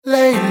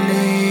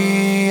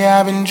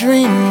I've been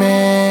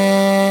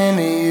dreaming of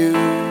you.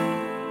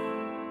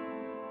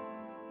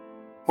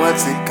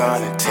 What's it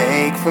gonna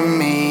take for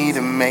me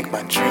to make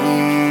my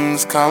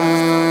dreams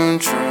come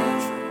true?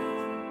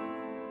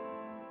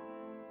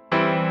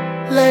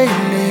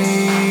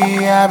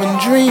 Lately, I've been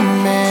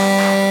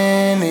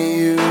dreaming of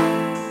you.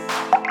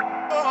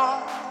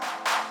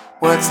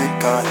 What's it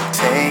gonna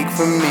take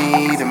for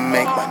me to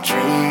make my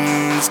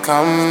dreams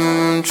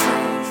come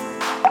true?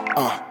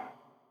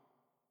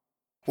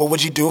 What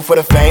would you do for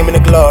the fame and the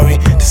glory?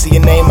 To see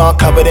your name all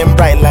covered in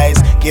bright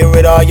lights. Get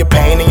rid of all your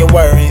pain and your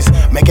worries.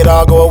 Make it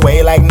all go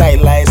away like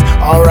night lights.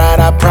 Alright,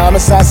 I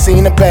promise I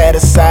seen a better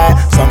side.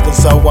 Something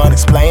so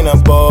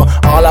unexplainable.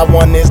 All I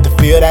want is to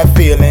feel that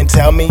feeling.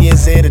 Tell me,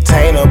 is it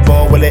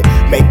attainable? Will it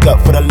make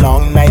up for the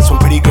long nights when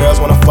pretty girls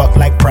wanna fuck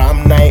like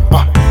prom night?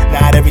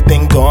 Not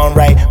everything going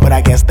right, but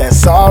I guess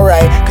that's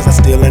alright. Cause I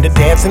still learn to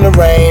dance in the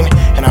rain.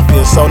 And I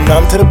feel so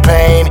numb to the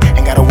pain.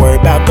 Ain't gotta worry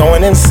about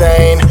going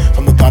insane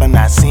from the thought of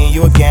not seeing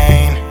you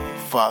again.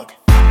 Fuck.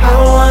 I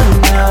wanna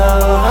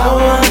know, I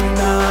wanna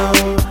know,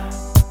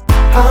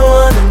 I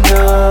wanna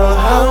know,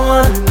 I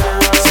wanna know.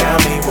 Tell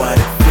me what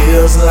it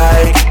feels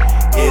like.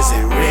 Is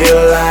it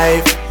real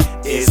life?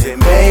 Is it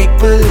make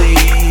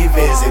believe?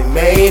 Is it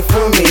made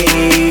for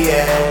me?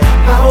 Yeah.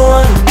 I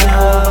wanna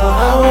know,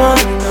 I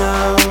wanna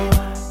know,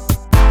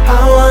 I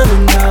wanna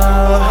know,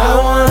 I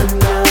wanna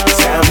know.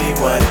 Tell me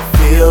what it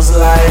feels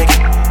like.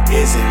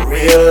 Is it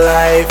real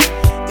life?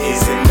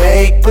 Is it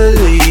make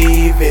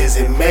believe? Is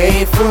it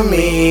made for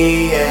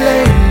me? Yeah.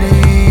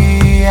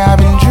 Lately, I've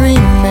been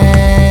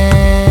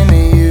dreaming of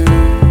you.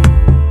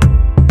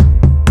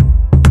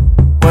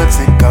 What's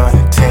it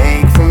gonna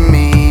take for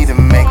me to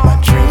make my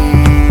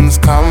dreams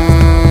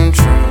come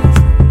true?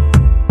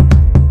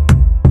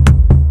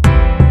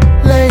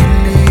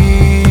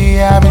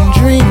 Lately, I've been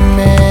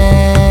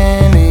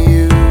dreaming of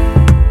you.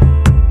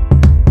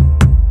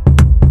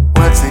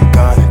 What's it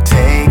gonna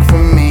take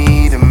for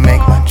me to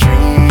make my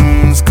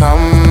dreams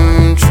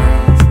come true?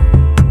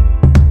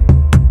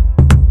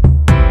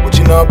 What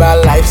you know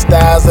about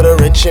lifestyles of the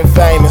rich and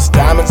famous?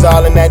 Diamonds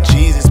all in that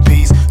Jesus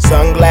piece.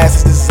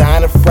 Sunglasses,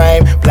 designer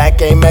frame. Black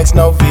Amex,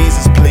 no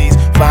visas, please.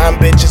 Fine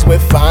bitches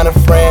with finer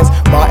friends.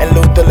 Martin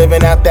Luther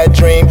living out that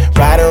dream.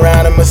 Riding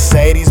around in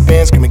Mercedes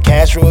Benz, screaming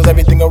cash rules,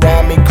 everything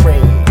around me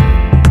cream.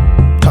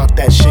 Talk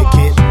that shit,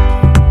 kid.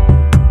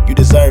 You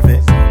deserve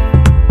it.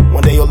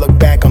 One day you'll look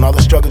back on all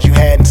the struggles you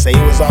had and say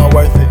it was all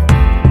worth it.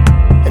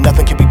 And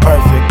nothing can be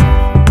perfect,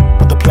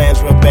 but the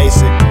plan's real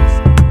basic.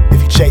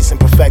 If you chasing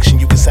perfection,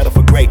 you can settle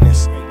for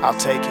greatness. I'll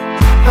take it.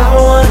 I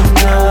wanna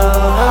know,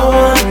 I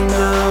wanna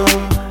know,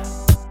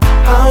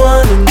 I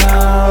wanna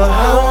know,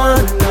 I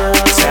wanna know.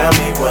 Tell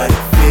me what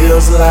it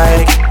feels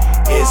like.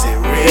 Is it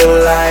real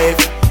life?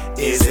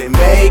 Is it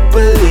make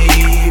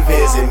believe?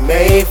 Is it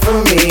made for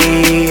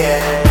me?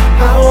 Yeah.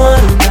 I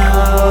wanna know,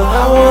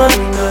 I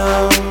wanna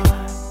know,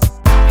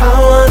 I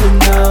wanna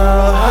know,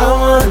 I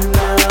wanna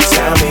know.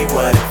 Tell me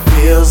what it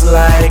feels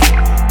like.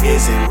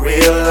 Is it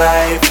real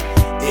life?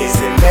 Is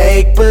it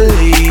make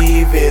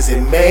believe? Is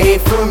it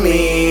made for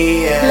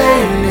me? Yeah.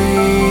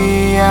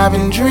 Lately, I've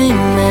been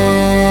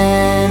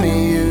dreaming of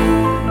you.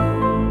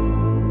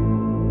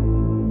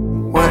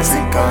 What's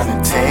it gonna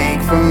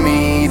take for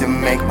me to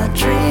make my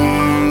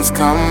dreams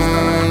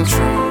come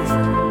true?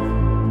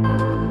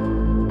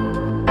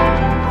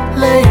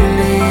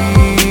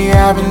 Lately,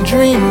 I've been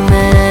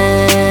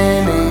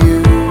dreaming of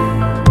you.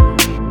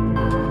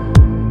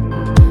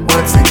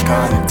 What's it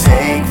gonna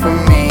take for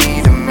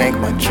me to make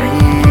my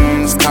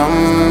dreams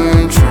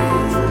come true?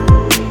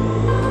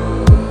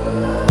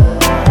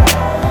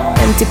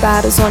 Empty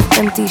bottles on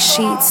empty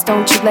sheets.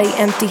 Don't you lay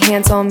empty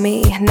hands on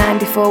me.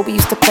 94, we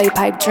used to play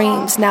pipe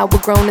dreams. Now we're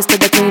grown,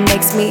 instead the dream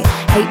makes me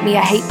hate me.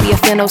 I hate me, I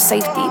feel no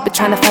safety. But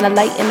trying to find a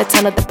light in the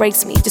tunnel that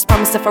breaks me. Just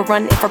promise if I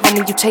run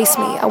when you chase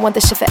me. I want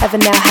this shit forever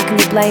now, how can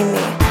you blame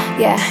me?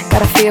 Yeah,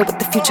 gotta feel what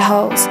the future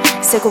holds.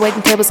 Sick of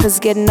waiting tables cause it's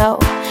getting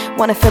old.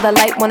 Wanna feel the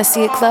light, wanna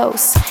see it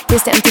close.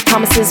 Here's the empty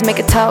promises, make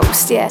a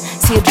toast. Yeah,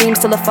 see your dreams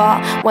still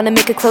afar. Wanna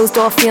make a closed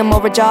door feel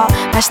more ajar.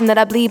 Passion that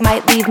I bleed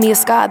might leave me a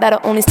scar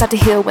that'll only start to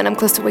heal when I'm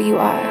close to where you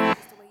are.